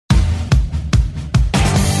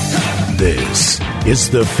This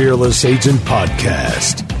is the Fearless Agent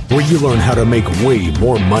Podcast, where you learn how to make way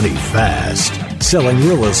more money fast selling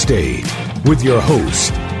real estate with your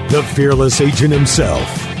host, the Fearless Agent himself,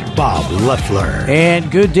 Bob Loeffler.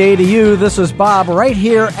 And good day to you. This is Bob right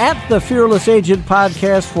here at the Fearless Agent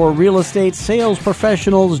Podcast for real estate sales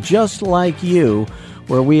professionals just like you,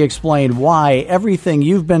 where we explain why everything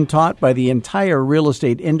you've been taught by the entire real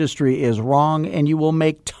estate industry is wrong, and you will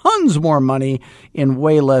make tons more money in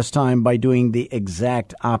way less time by doing the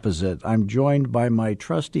exact opposite. I'm joined by my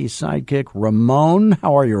trusty sidekick, Ramon.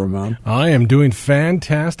 How are you, Ramon? I am doing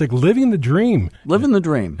fantastic. Living the dream. Living the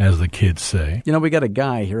dream. As the kids say. You know, we got a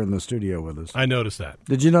guy here in the studio with us. I noticed that.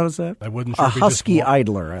 Did you notice that? I wasn't sure. A husky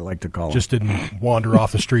idler, I like to call him. Just didn't wander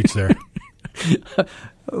off the streets there.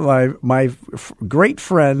 My great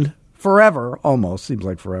friend, forever, almost, seems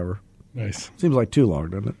like forever. Nice. Seems like too long,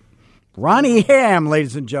 doesn't it? Ronnie Ham,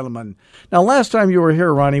 ladies and gentlemen. Now, last time you were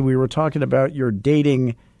here, Ronnie, we were talking about your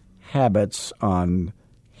dating habits on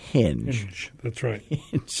Hinge. That's right.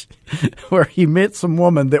 Hinge, where he met some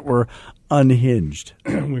women that were unhinged,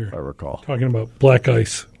 We're if I recall. talking about black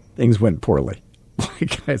ice. Things went poorly.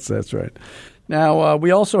 Guys, that's right. Now,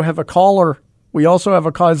 we also have a caller.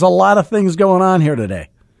 There's a lot of things going on here today.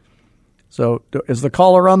 So is the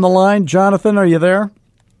caller on the line? Jonathan, are you there?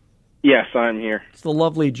 Yes, I'm here. It's the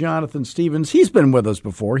lovely Jonathan Stevens. He's been with us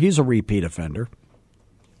before. He's a repeat offender.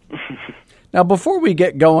 Now, before we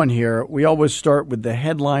get going here, we always start with the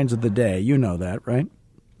headlines of the day. You know that, right,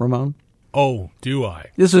 Ramon? Oh, do I?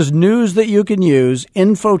 This is news that you can use,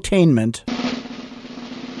 infotainment.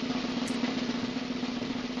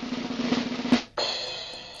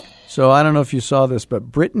 So I don't know if you saw this,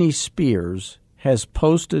 but Britney Spears has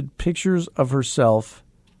posted pictures of herself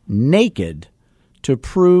naked to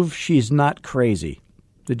prove she's not crazy.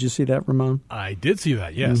 Did you see that, Ramon? I did see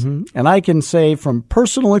that, yes. Mm-hmm. And I can say from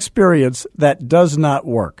personal experience that does not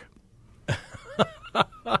work.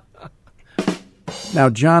 Now,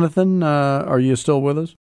 Jonathan, are you still with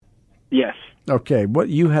us? Yes. Okay,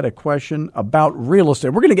 you had a question about real estate.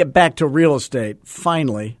 We're going to get back to real estate,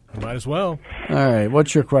 finally. Might as well. All right,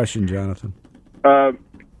 what's your question, Jonathan?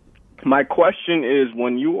 My question is,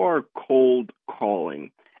 when you are cold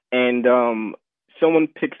calling and someone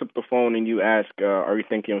picks up the phone and you ask, are you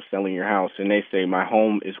thinking of selling your house? And they say, my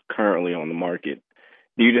home is currently on the market.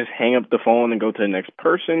 Do you just hang up the phone and go to the next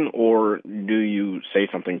person, or do you say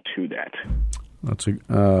something to that? That's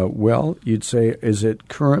well, you'd say, is it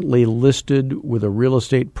currently listed with a real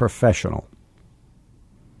estate professional?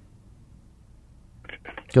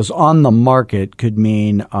 Because on the market could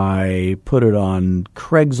mean I put it on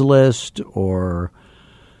Craigslist, or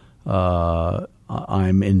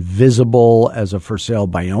I'm invisible as a for sale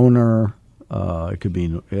by owner. That could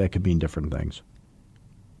mean different things.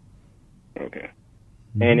 Okay.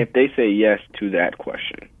 And if they say yes to that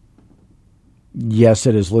question? Yes,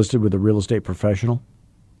 it is listed with a real estate professional?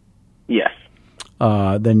 Yes.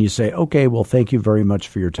 Then you say, okay, well, thank you very much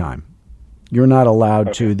for your time. You're not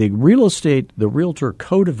allowed to. The Realtor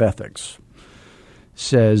Code of Ethics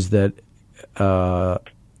says that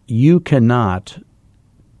you cannot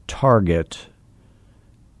target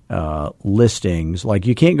listings. Like,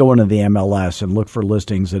 you can't go into the MLS and look for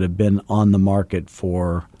listings that have been on the market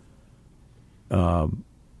for,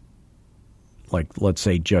 let's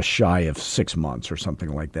say, just shy of 6 months or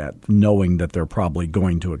something like that, knowing that they're probably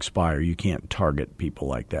going to expire. You can't target people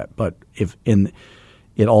like that. But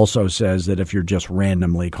it also says that if you're just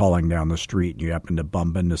randomly calling down the street and you happen to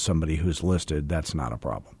bump into somebody who's listed, that's not a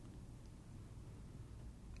problem.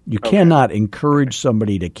 You cannot encourage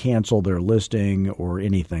somebody to cancel their listing or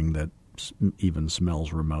anything that even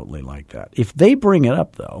smells remotely like that. If they bring it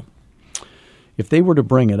up, though, if they were to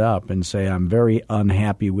bring it up and say, I'm very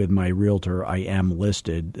unhappy with my realtor, I am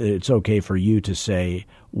listed, it's okay for you to say,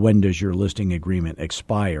 when does your listing agreement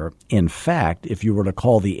expire? In fact, if you were to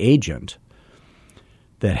call the agent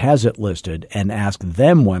that has it listed and ask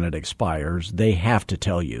them when it expires, they have to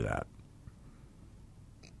tell you that.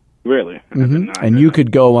 Really? Mm-hmm. And you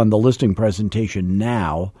could go on the listing presentation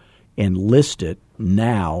now and list it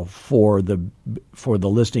now for the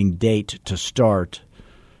listing date to start.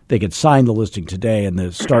 They could sign the listing today, and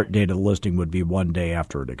the start date of the listing would be 1 day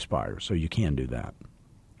after it expires. So you can do that,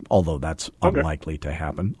 although that's unlikely to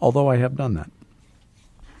happen, although I have done that.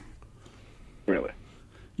 Really?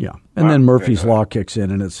 Yeah. And then Murphy's Law kicks in,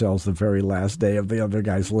 and it sells the very last day of the other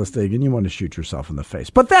guy's listing, and you want to shoot yourself in the face.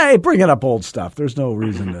 But bringing up old stuff. There's no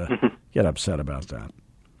reason to get upset about that.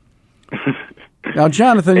 Now,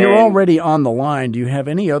 Jonathan, you're already on the line. Do you have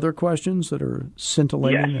any other questions that are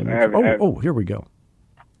scintillating? Yes. Here we go.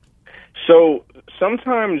 So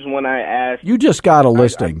sometimes when I ask... You just got a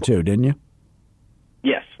listing, too, didn't you?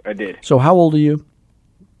 Yes, I did. So how old are you?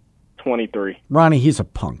 23. Ronnie, he's a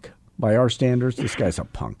punk. By our standards, this guy's a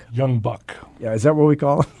punk. Young buck. Yeah, is that what we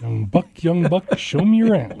call him? Young buck, show me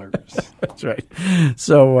your antlers. That's right.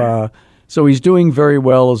 So he's doing very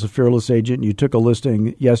well as a fearless agent. You took a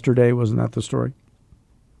listing yesterday, wasn't that the story?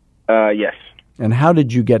 Yes. And how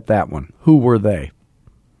did you get that one? Who were they?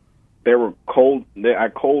 They were cold. I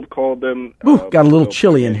cold called them. Ooh, got a little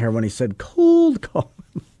chilly in here when he said cold call.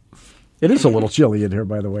 It is a little chilly in here,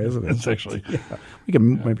 by the way, isn't it? It's actually. Yeah. We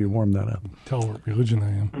can maybe warm that up. Tell what religion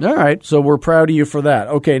I am. All right. So we're proud of you for that.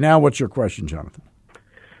 Okay. Now what's your question, Jonathan?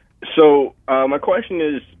 So my question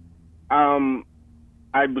is,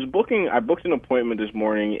 I booked an appointment this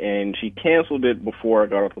morning, and she canceled it before I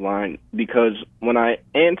got off the line because when I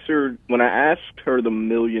asked her the $1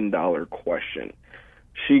 million question,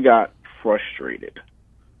 she got frustrated.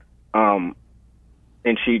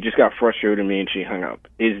 And she just got frustrated with me and she hung up.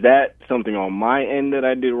 Is that something on my end that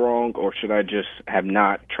I did wrong, or should I just have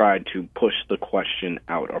not tried to push the question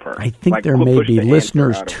out of her? I think there may be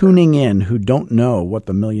listeners tuning in who don't know what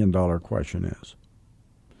the $1 million question is.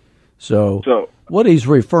 So what he's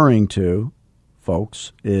referring to,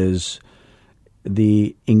 folks, is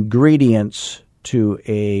the ingredients to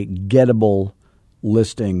a gettable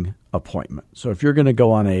listing appointment. So if you're going to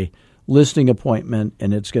go on a listing appointment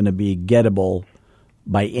and it's going to be gettable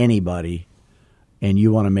by anybody and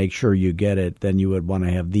you want to make sure you get it, then you would want to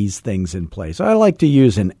have these things in place. I like to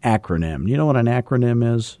use an acronym. You know what an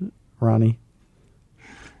acronym is, Ronnie?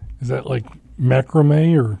 Is that like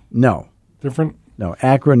macrame or no different? No,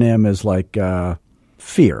 acronym is like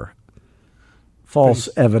FEAR, false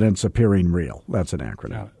evidence appearing real. That's an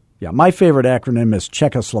acronym. Yeah, my favorite acronym is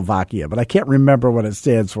Czechoslovakia, but I can't remember what it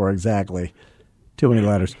stands for exactly. Too many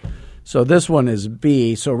letters. So this one is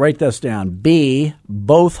B. So write this down. B,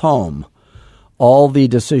 both home. All the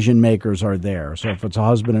decision makers are there. So if it's a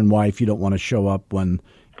husband and wife, you don't want to show up when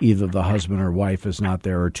either the husband or wife is not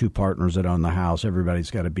there, or two partners that own the house.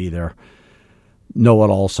 Everybody's got to be there.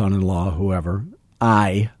 Know-it-all, son-in-law, whoever.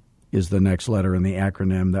 I is the next letter in the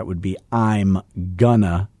acronym. That would be I'm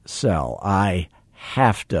gonna sell. I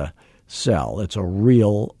have to sell. It's a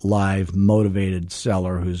real, live, motivated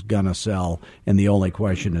seller who's gonna sell, and the only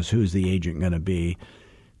question is who's the agent going to be.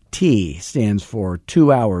 T stands for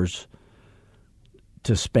 2 hours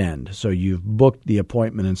to spend. So you've booked the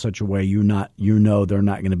appointment in such a way you know they're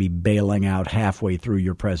not going to be bailing out halfway through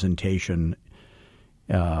your presentation.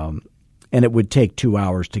 And it would take 2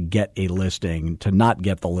 hours to get a listing. To not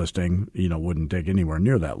get the listing, wouldn't take anywhere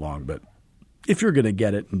near that long. But if you're going to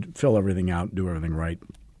get it and fill everything out and do everything right,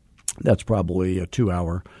 that's probably a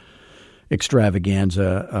 2-hour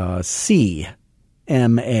extravaganza. CMA,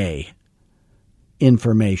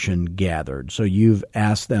 information gathered. So you've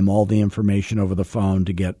asked them all the information over the phone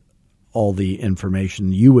to get all the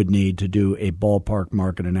information you would need to do a ballpark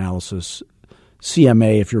market analysis.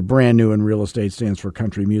 CMA, if you're brand new in real estate, stands for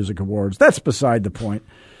Country Music Awards. That's beside the point.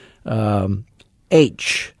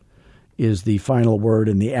 H is the final word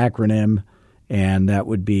in the acronym, and that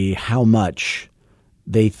would be how much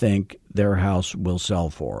they think their house will sell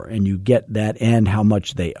for. And you get that and how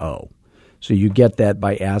much they owe. So you get that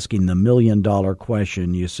by asking the $1 million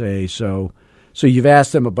question. You say, so you've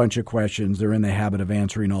asked them a bunch of questions. They're in the habit of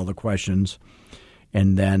answering all the questions.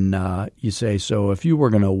 And then you say, so if you were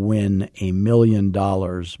going to win $1 million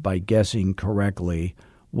by guessing correctly,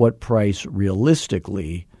 what price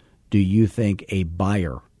realistically do you think a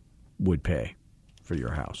buyer would pay for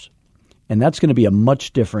your house? And that's going to be a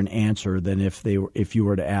much different answer than if you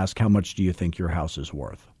were to ask, how much do you think your house is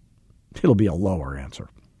worth? It'll be a lower answer.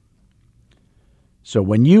 So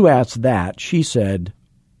when you asked that, she said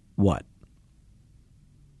what?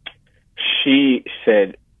 She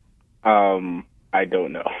said, I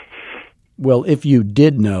don't know. Well, if you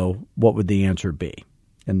did know, what would the answer be?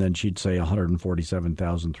 And then she'd say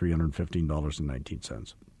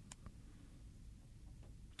 $147,315.19.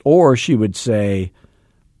 Or she would say,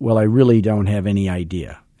 well, I really don't have any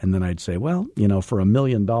idea. And then I'd say, well, for $1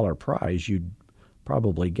 million prize, you'd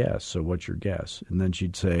probably guess. So what's your guess? And then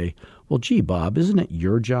she'd say, well, gee, Bob, isn't it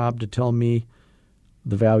your job to tell me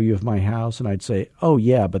the value of my house? And I'd say, oh,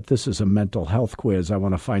 yeah, but this is a mental health quiz. I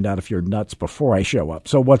want to find out if you're nuts before I show up.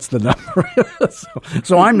 So what's the number?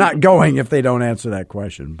 so I'm not going if they don't answer that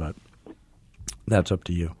question, but that's up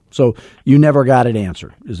to you. So you never got it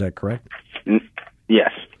answered. Is that correct?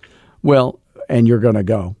 Yes. Well, and you're going to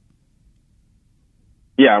go.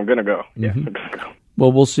 Yeah, I'm going to go. Yeah, Mm-hmm. I'm going to go.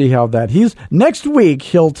 Well, we'll see how that. Next week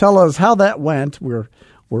he'll tell us how that went.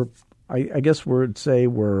 I guess we're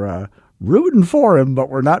rooting for him, but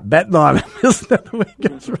we're not betting on him. Isn't that the way it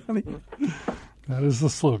goes, Ronnie? That is the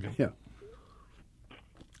slogan. Yeah.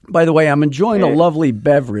 By the way, I'm enjoying a lovely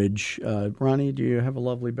beverage. Ronnie, do you have a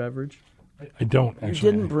lovely beverage? I don't, actually. You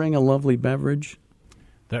didn't bring a lovely beverage?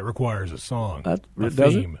 That requires a song. A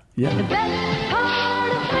does theme. It? Yeah. The best part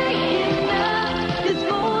of waking up is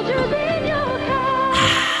Folgers in your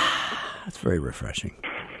cup. That's very refreshing.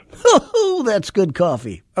 Oh, that's good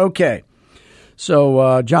coffee. Okay.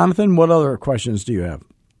 So, Jonathan, what other questions do you have?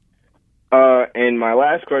 And my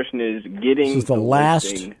last question is getting. This is the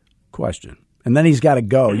last question. And then he's got to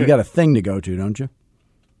go. You got a thing to go to, don't you?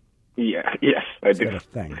 Yeah. Yes, I do. Got a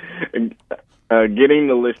thing. Getting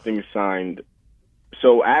the listing signed.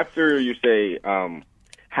 So after you say,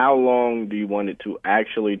 how long do you want it to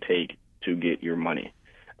actually take to get your money?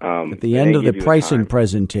 At the end of the pricing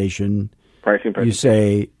presentation, you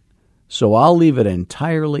say, so I'll leave it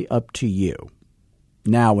entirely up to you.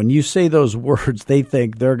 Now, when you say those words, they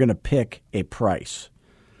think they're going to pick a price.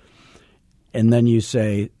 And then you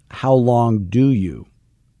say, how long do you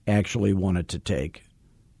actually want it to take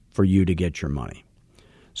for you to get your money?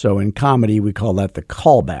 So in comedy, we call that the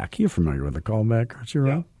callback. You're familiar with the callback, aren't you,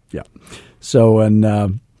 Rob? Yeah. So in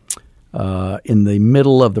the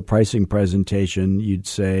middle of the pricing presentation, you'd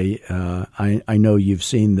say, I know you've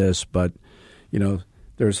seen this, but, you know,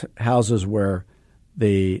 there's houses where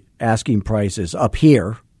the asking price is up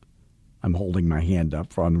here. I'm holding my hand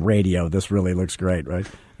up on radio. This really looks great, right?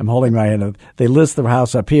 I'm holding my hand up. They list the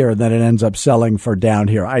house up here, and then it ends up selling for down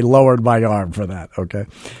here. I lowered my arm for that, okay?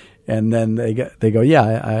 And then they go,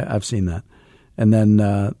 yeah, I've seen that. And then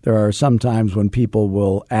there are some times when people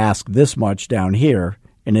will ask this much down here,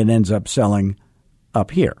 and it ends up selling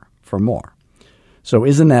up here for more. So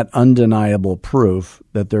isn't that undeniable proof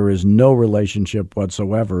that there is no relationship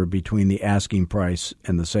whatsoever between the asking price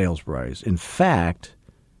and the sales price? In fact,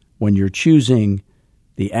 when you're choosing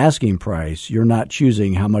the asking price, you're not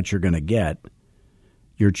choosing how much you're going to get.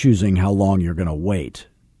 You're choosing how long you're going to wait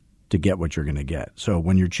to get what you're going to get. So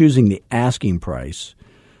when you're choosing the asking price,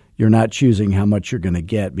 you're not choosing how much you're going to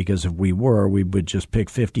get, because if we were, we would just pick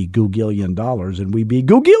 $50 googillion and we'd be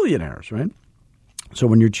googillionaires, right? So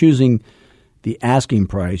when you're choosing the asking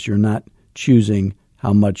price, you're not choosing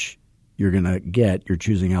how much you're going to get. You're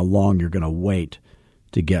choosing how long you're going to wait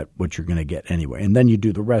to get what you're going to get anyway. And then you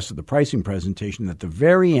do the rest of the pricing presentation. At the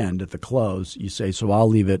very end, at the close, you say, so I'll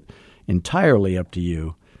leave it entirely up to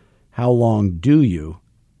you. How long do you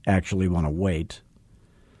actually want to wait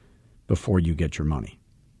before you get your money?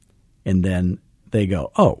 And then they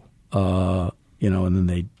go, and then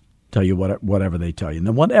they tell you whatever they tell you. And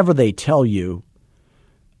then whatever they tell you,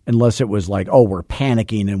 unless it was like, oh, we're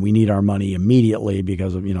panicking and we need our money immediately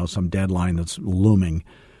because of, some deadline that's looming.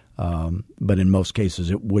 But in most cases,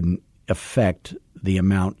 it wouldn't affect the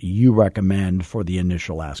amount you recommend for the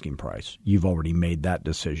initial asking price. You've already made that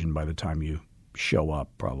decision by the time you show up,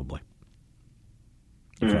 probably.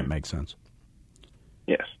 If that makes sense.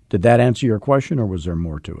 Yes. Did that answer your question, or was there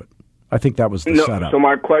more to it? I think that was the setup. So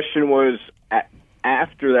my question was,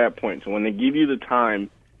 after that point, so when they give you the time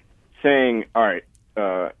saying, all right,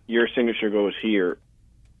 your signature goes here,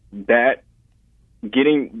 that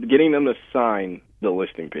getting them to sign the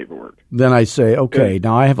listing paperwork. Then I say, okay,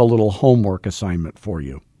 now I have a little homework assignment for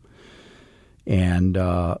you. And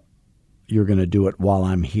you're going to do it while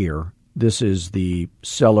I'm here. This is the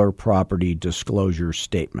seller property disclosure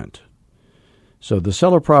statement. So the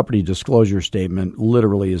seller property disclosure statement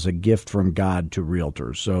literally is a gift from God to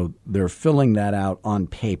realtors. So they're filling that out on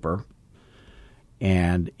paper.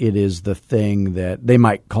 And it is the thing that they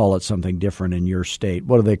might call it something different in your state.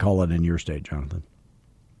 What do they call it in your state, Jonathan?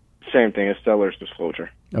 Same thing as seller's disclosure.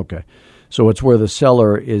 Okay. So it's where the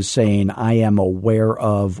seller is saying, I am aware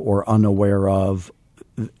of or unaware of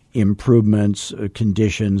improvements,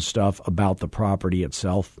 conditions, stuff about the property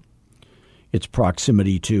itself. Its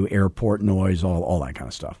proximity to airport noise, all that kind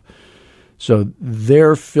of stuff. So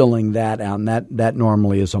they're filling that out, and that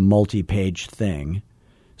normally is a multi-page thing.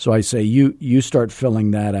 So I say, you start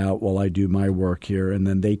filling that out while I do my work here, and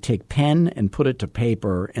then they take pen and put it to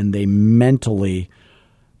paper, and they mentally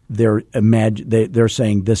they're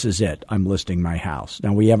saying, this is it. I'm listing my house.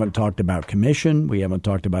 Now, we haven't talked about commission. We haven't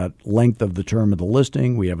talked about length of the term of the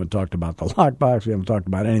listing. We haven't talked about the lockbox. We haven't talked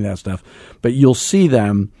about any of that stuff. But you'll see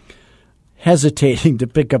them hesitating to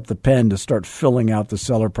pick up the pen to start filling out the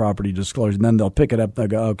seller property disclosure. And then they'll pick it up. They'll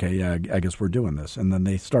go, okay, yeah, I guess we're doing this. And then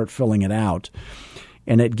they start filling it out.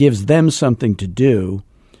 And it gives them something to do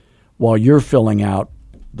while you're filling out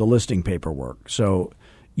the listing paperwork. So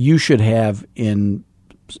you should have in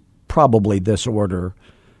probably this order.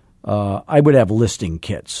 I would have listing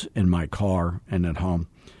kits in my car and at home.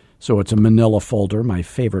 So it's a manila folder, my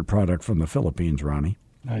favorite product from the Philippines, Ronnie.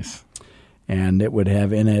 Nice. And it would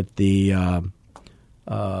have in it the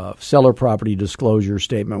seller property disclosure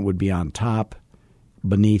statement would be on top.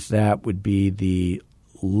 Beneath that would be the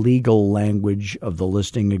legal language of the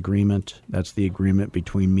listing agreement. That's the agreement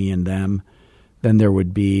between me and them. Then there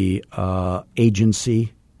would be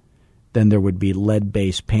agency. Then there would be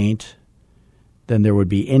lead-based paint. Then there would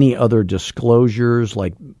be any other disclosures,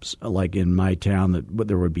 like in my town, that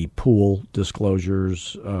there would be pool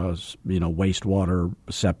disclosures, wastewater,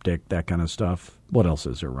 septic, that kind of stuff. What else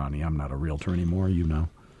is there, Ronnie? I'm not a realtor anymore, you know.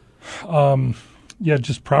 Yeah,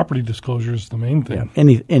 just property disclosure is the main thing.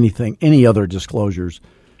 Yeah, any other disclosures.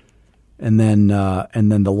 And then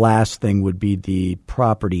the last thing would be the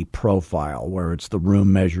property profile, where it's the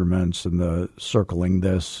room measurements and the circling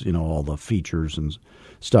this, all the features and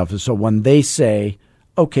stuff. So when they say,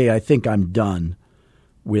 okay, I think I'm done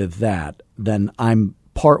with that, then I'm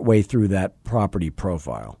partway through that property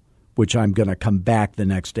profile, which I'm going to come back the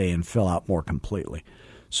next day and fill out more completely.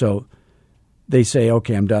 So they say,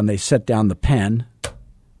 okay, I'm done. They set down the pen,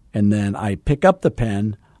 and then I pick up the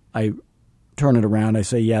pen. I turn it around. I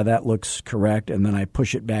say, yeah, that looks correct. And then I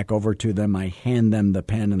push it back over to them. I hand them the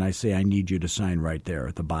pen, and I say, I need you to sign right there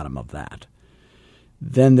at the bottom of that.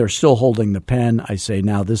 Then they're still holding the pen. I say,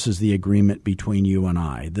 now this is the agreement between you and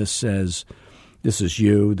I. This says, this is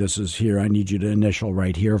you. This is here. I need you to initial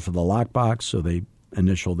right here for the lockbox. So they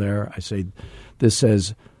initial there. I say, this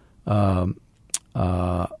says, let's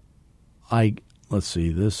see.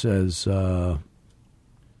 This says, I'm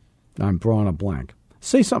drawing a blank.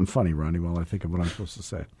 Say something funny, Ronnie, while I think of what I'm supposed to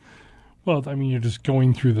say. Well, I mean, you're just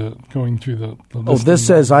going through the Oh, this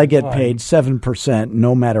says I get paid 7%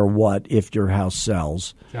 no matter what if your house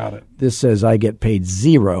sells. Got it. This says I get paid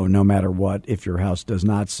 0 no matter what if your house does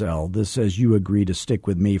not sell. This says you agree to stick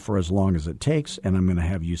with me for as long as it takes, and I'm going to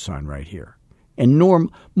have you sign right here. And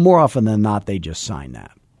more often than not, they just sign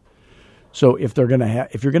that. So if you're going to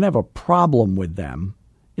have a problem with them,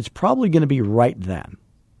 it's probably going to be right then.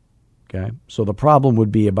 Okay, so the problem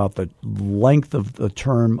would be about the length of the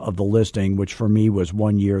term of the listing, which for me was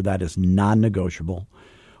 1 year. That is non-negotiable.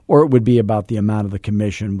 Or it would be about the amount of the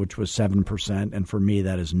commission, which was 7%, and for me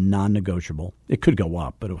that is non-negotiable. It could go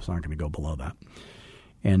up, but it was not going to go below that.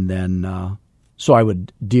 And then, so I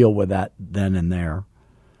would deal with that then and there.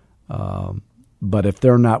 But if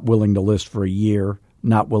they're not willing to list for a year,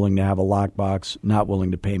 not willing to have a lockbox, not willing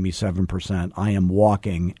to pay me 7%, I am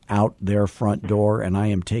walking out their front door, and I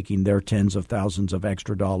am taking their tens of thousands of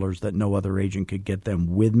extra dollars that no other agent could get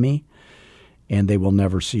them with me, and they will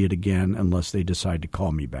never see it again unless they decide to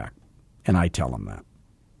call me back. And I tell them that.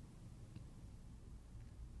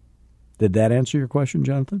 Did that answer your question,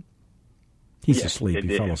 Jonathan? He's asleep.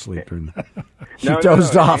 He fell asleep during that. He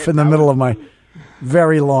dozed off in the middle of my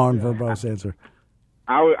very long verbose answer.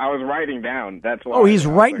 I was writing down. That's why. Oh, he's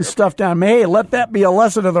writing stuff down. Hey, let that be a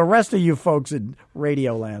lesson to the rest of you folks in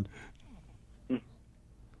Radio Land.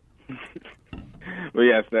 Well,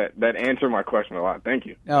 yes, that answered my question a lot. Thank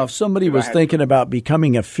you. Now, if somebody was thinking about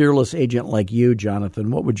becoming a fearless agent like you,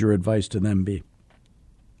 Jonathan, what would your advice to them be?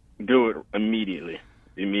 Do it immediately.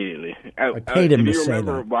 Immediately. I paid him to say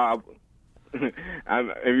remember, that. Bob, if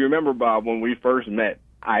you remember, Bob, when we first met,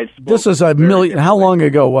 I spoke. This is a million. How long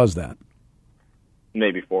ago was that?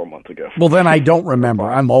 Maybe 4 months ago. Well, then I don't remember.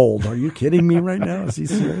 I'm old. Are you kidding me right now? Is he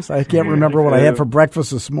serious? I can't remember what I had for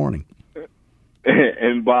breakfast this morning.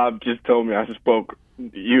 And Bob just told me I spoke.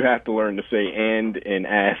 You have to learn to say and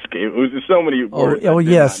ask. It was just so many words. Oh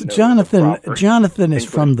yes. Jonathan is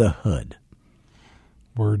from the hood.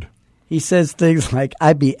 Word. He says things like,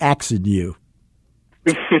 I be axing you.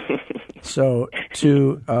 So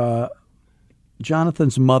to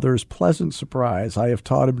Jonathan's mother's pleasant surprise, I have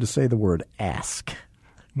taught him to say the word ask.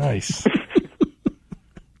 Nice.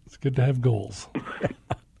 It's good to have goals.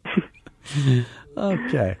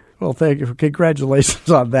 Okay. Well, thank you. Congratulations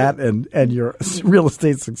on that and your real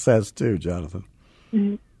estate success too, Jonathan.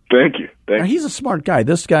 Thank you. Now, he's a smart guy.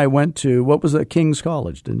 This guy went to, what was it, King's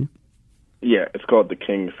College, didn't you? Yeah, it's called the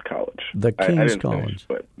King's College. The King's I didn't College. finish,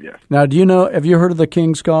 but yeah. Now, have you heard of the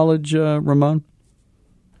King's College, Ramon?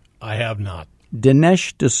 I have not.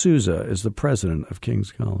 Dinesh D'Souza is the president of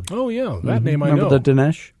King's College. Oh, yeah. That name I know. Remember the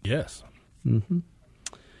Dinesh? Yes. Mm-hmm.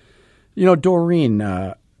 You know, Doreen,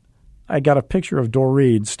 I got a picture of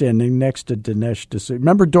Doreen standing next to Dinesh D'Souza.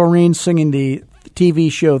 Remember Doreen singing the TV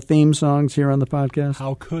show theme songs here on the podcast?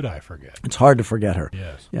 How could I forget? It's hard to forget her.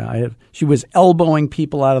 Yes. Yeah, she was elbowing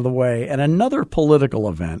people out of the way. At another political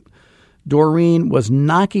event, Doreen was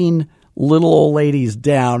knocking little old ladies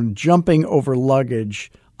down, jumping over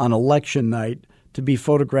luggage on election night to be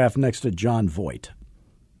photographed next to John Voight.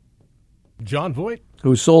 John Voight.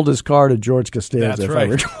 Who sold his car to George Costanza, That's if right.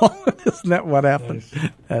 I recall. Isn't that what happened?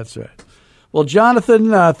 That's right. Well, Jonathan,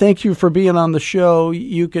 thank you for being on the show.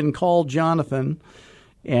 You can call Jonathan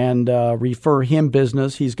and refer him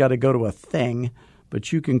business. He's got to go to a thing,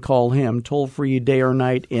 but you can call him toll-free day or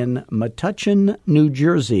night in Metuchen, New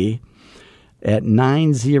Jersey at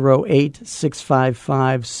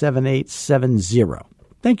 908-655-7870.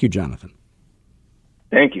 Thank you, Jonathan.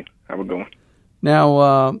 Thank you. Have a good one.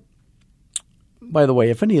 Now, by the way,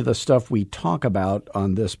 if any of the stuff we talk about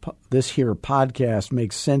on this here podcast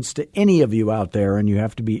makes sense to any of you out there, and you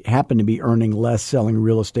happen to be earning less selling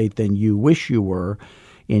real estate than you wish you were,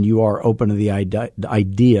 and you are open to the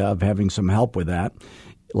idea of having some help with that,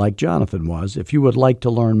 like Jonathan was, if you would like to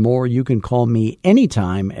learn more, you can call me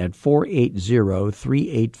anytime at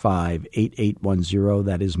 480-385-8810.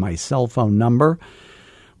 That is my cell phone number.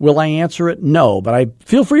 Will I answer it? No, but I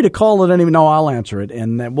feel free to call it anyway. No, I'll answer it,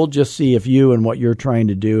 and then we'll just see if you and what you're trying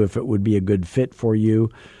to do, if it would be a good fit for you.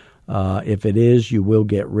 If it is, you will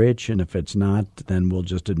get rich, and if it's not, then we'll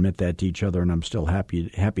just admit that to each other, and I'm still happy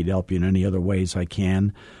to help you in any other ways I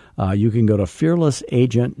can. You can go to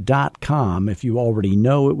fearlessagent.com. If you already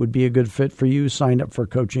know it would be a good fit for you, sign up for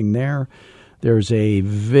coaching there. There's a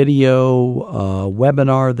video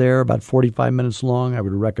webinar there, about 45 minutes long. I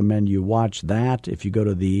would recommend you watch that. If you go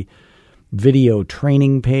to the video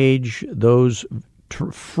training page, those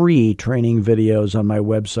free training videos on my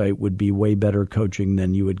website would be way better coaching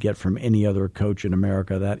than you would get from any other coach in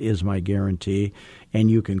America. That is my guarantee.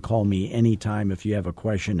 And you can call me anytime if you have a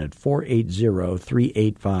question at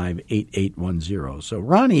 480-385-8810. So,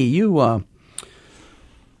 Ronnie,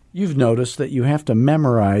 You've noticed that you have to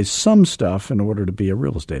memorize some stuff in order to be a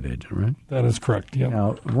real estate agent, right? That is correct, yeah.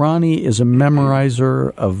 Now, Ronnie is a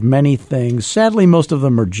memorizer of many things. Sadly, most of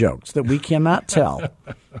them are jokes that we cannot tell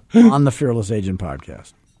on the Fearless Agent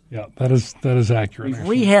podcast. Yeah, that is accurate. We've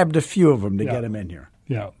actually. rehabbed a few of them to Yeah. get him in here.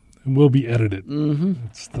 Yeah, it will be edited. Mm-hmm.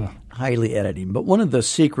 It's the Highly editing. But one of the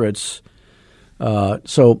secrets,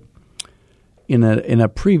 in a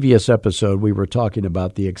previous episode, we were talking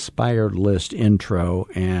about the expired list intro,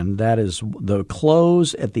 and that is the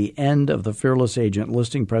close at the end of the Fearless Agent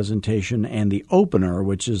listing presentation and the opener,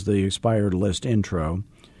 which is the expired list intro,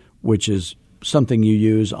 which is something you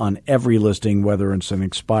use on every listing, whether it's an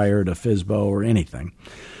expired, a FSBO, or anything,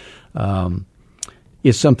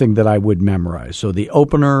 is something that I would memorize. So the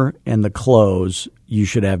opener and the close you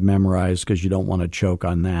should have memorized because you don't want to choke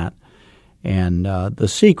on that. And the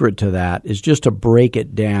secret to that is just to break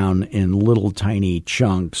it down in little tiny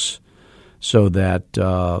chunks so that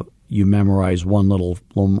you memorize one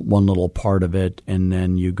little part of it, and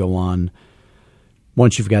then you go on.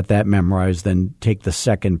 Once you've got that memorized, then take the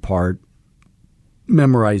second part,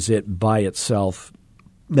 memorize it by itself,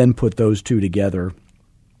 then put those two together,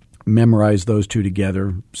 memorize those two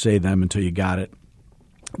together, say them until you got it,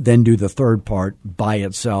 then do the third part by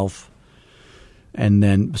itself, and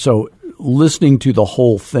then so listening to the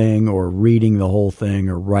whole thing or reading the whole thing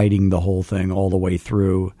or writing the whole thing all the way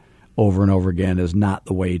through over and over again is not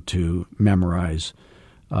the way to memorize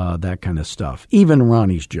that kind of stuff. Even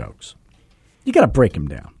Ronnie's jokes. You got to break them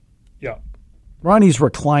down. yeah. Ronnie's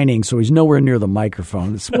reclining, so he's nowhere near the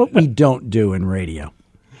microphone. It's what we don't do in radio.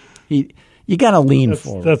 You got to lean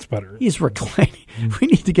forward. That's better. He's reclining. We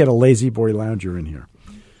need to get a lazy boy lounger in here.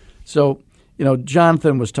 So,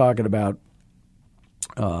 Jonathan was talking about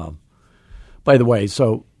by the way,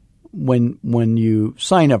 so when you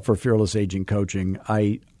sign up for Fearless Agent Coaching,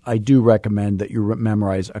 I do recommend that you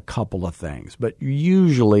memorize a couple of things, but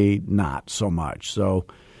usually not so much. So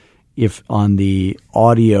if on the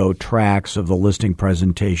audio tracks of the listing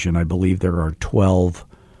presentation, I believe there are 12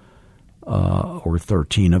 or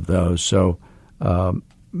 13 of those. So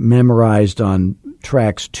memorized on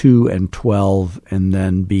tracks 2 and 12, and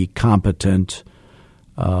then be competent.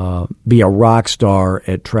 Be a rock star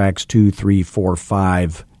at tracks 2, 3, 4,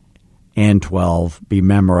 5, and 12. Be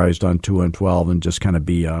memorized on 2 and 12, and just kind of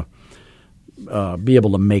be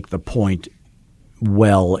able to make the point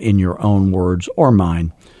well in your own words or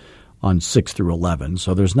mine on 6 through 11.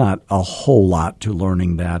 So there's not a whole lot to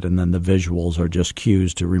learning that, and then the visuals are just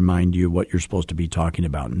cues to remind you what you're supposed to be talking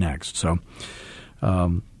about next. So,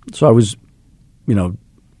 I was,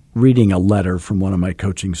 reading a letter from one of my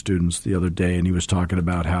coaching students the other day, and he was talking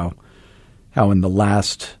about how in the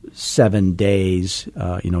last 7 days,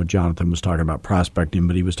 Jonathan was talking about prospecting,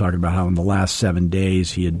 but he was talking about how in the last 7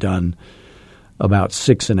 days he had done about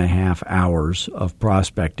 6.5 hours of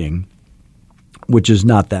prospecting, which is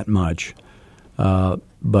not that much,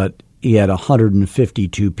 but he had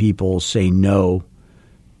 152 people say no,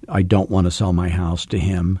 I don't want to sell my house to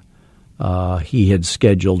him. He had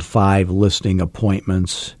scheduled 5 listing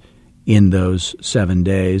appointments in those 7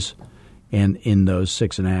 days and in those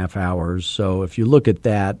 6.5 hours. So if you look at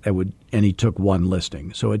that, and he took 1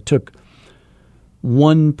 listing. So it took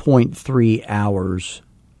 1.3 hours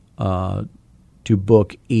to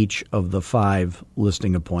book each of the 5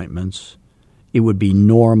 listing appointments. It would be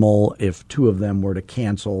normal if 2 of them were to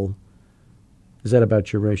cancel. Is that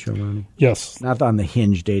about your ratio, Ronnie? Yes. Not on the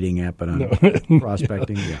Hinge dating app, but on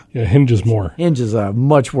prospecting. Yeah, Hinge is more. Hinge is a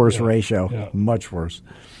much worse ratio. Yeah. Much worse.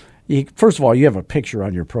 First of all, you have a picture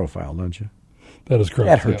on your profile, don't you? That is correct.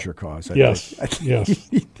 That hurts yeah. your cause. I Yes.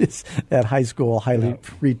 think. Yes. That high school, highly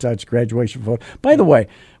retouched graduation photo. By the way,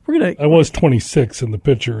 we're going to. I was 26 in the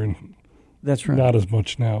picture and That's right. not as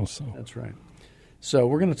much now. So That's right. So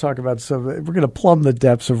we're going to talk about we're going to plumb the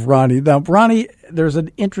depths of Ronnie. Now, Ronnie, there's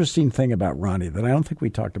an interesting thing about Ronnie that I don't think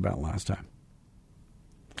we talked about last time.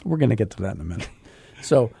 We're going to get to that in a minute.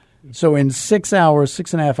 So in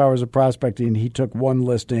 6.5 hours of prospecting, he took 1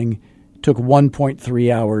 listing, took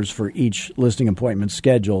 1.3 hours for each listing appointment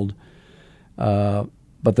scheduled.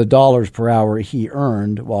 But the dollars per hour he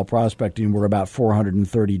earned while prospecting were about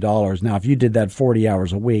 $430. Now, if you did that 40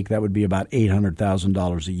 hours a week, that would be about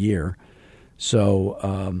 $800,000 a year.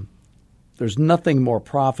 So there's nothing more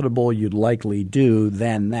profitable you'd likely do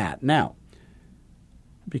than that. Now,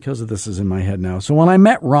 because of this is in my head now. So when I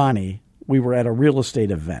met Ronnie, we were at a real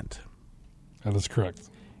estate event. that is correct.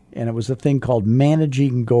 And it was a thing called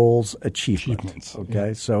Managing Goals Achievements. Okay,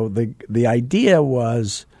 yeah. so the idea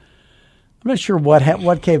was, I'm not sure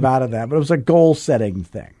what came out of that, but it was a goal setting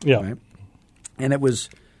thing. Yeah. Right? And it was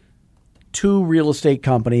 2 real estate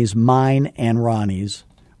companies, mine and Ronnie's,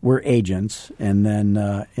 were agents, and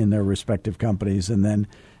then in their respective companies, and then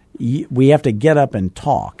we have to get up and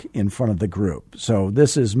talk in front of the group. So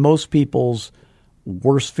this is most people's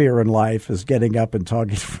worst fear in life, is getting up and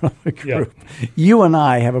talking in front of a group. Yeah. You and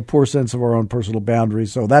I have a poor sense of our own personal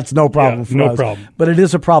boundaries, so that's no problem for no us. problem. But it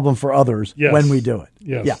is a problem for others Yes. when we do it.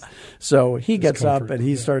 Yes. Yeah. So he gets up Discomfort, and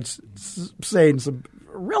he starts saying some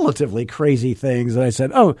relatively crazy things. And I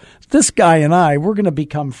said, oh, this guy and I, we're going to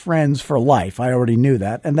become friends for life. I already knew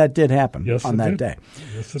that. And that did happen Yes, on it that did. day.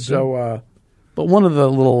 Yes, it So, but one of the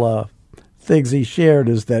little things he shared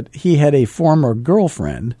is that he had a former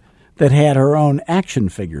girlfriend that had her own action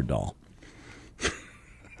figure doll.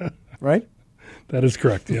 Right? That is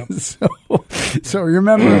correct. Yeah. So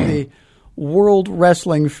remember the World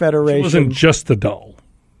Wrestling Federation. It wasn't just the doll.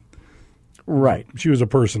 Right. She was a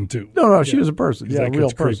person too. No, she was a person. 'Cause Yeah, a that real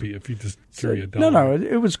gets person. creepy if you just carry a doll. No,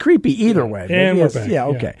 it was creepy either way. But And we're yes, back, yeah,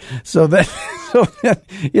 yeah. okay. So then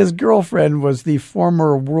his girlfriend was the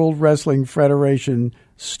former World Wrestling Federation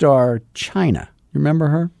star Chyna. You remember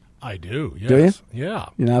her? I do. Yes. Do you? Yeah.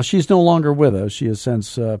 You know, she's no longer with us. She has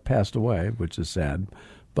since passed away, which is sad.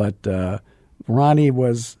 But Ronnie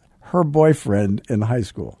was her boyfriend in high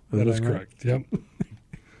school. That is right? correct. Yep.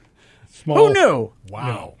 Small. Who knew?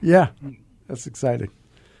 Wow. Yeah, that's exciting.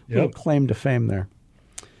 Yep. Little claim to fame there.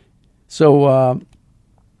 So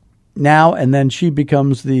now and then she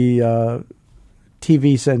becomes the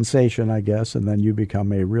TV sensation, I guess, and then you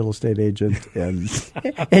become a real estate agent, and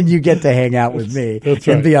and you get to hang out with me That's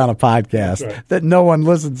and right. be on a podcast That's right. that no one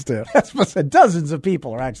listens to. That's what I said. Dozens of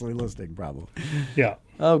people are actually listening, probably. Yeah.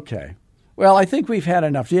 Okay. Well, I think we've had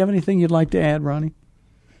enough. Do you have anything you'd like to add, Ronnie?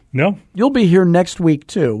 No. You'll be here next week,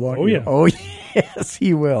 too, won't Oh, you? yeah. Oh, yes,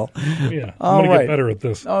 he will. Yeah. All I'm going to right. get better at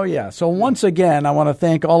this. Oh, yeah. So once again, I want to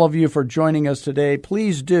thank all of you for joining us today.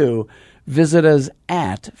 Please do visit us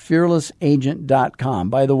at fearlessagent.com.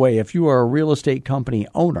 By the way, if you are a real estate company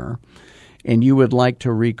owner and you would like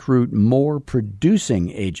to recruit more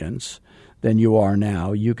producing agents than you are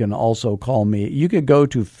now, you can also call me. You could go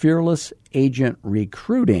to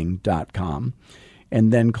fearlessagentrecruiting.com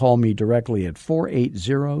and then call me directly at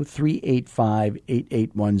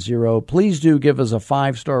 480-385-8810. Please do give us a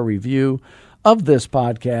 5-star review of this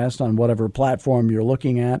podcast on whatever platform you're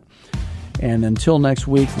looking at. And until next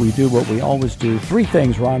week, we do what we always do. 3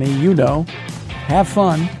 things, Ronnie. You know, have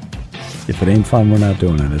fun. If it ain't fun, we're not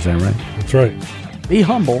doing it. Is that right? That's right. Be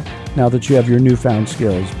humble now that you have your newfound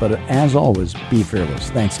skills. But as always, be fearless.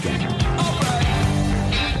 Thanks, gang.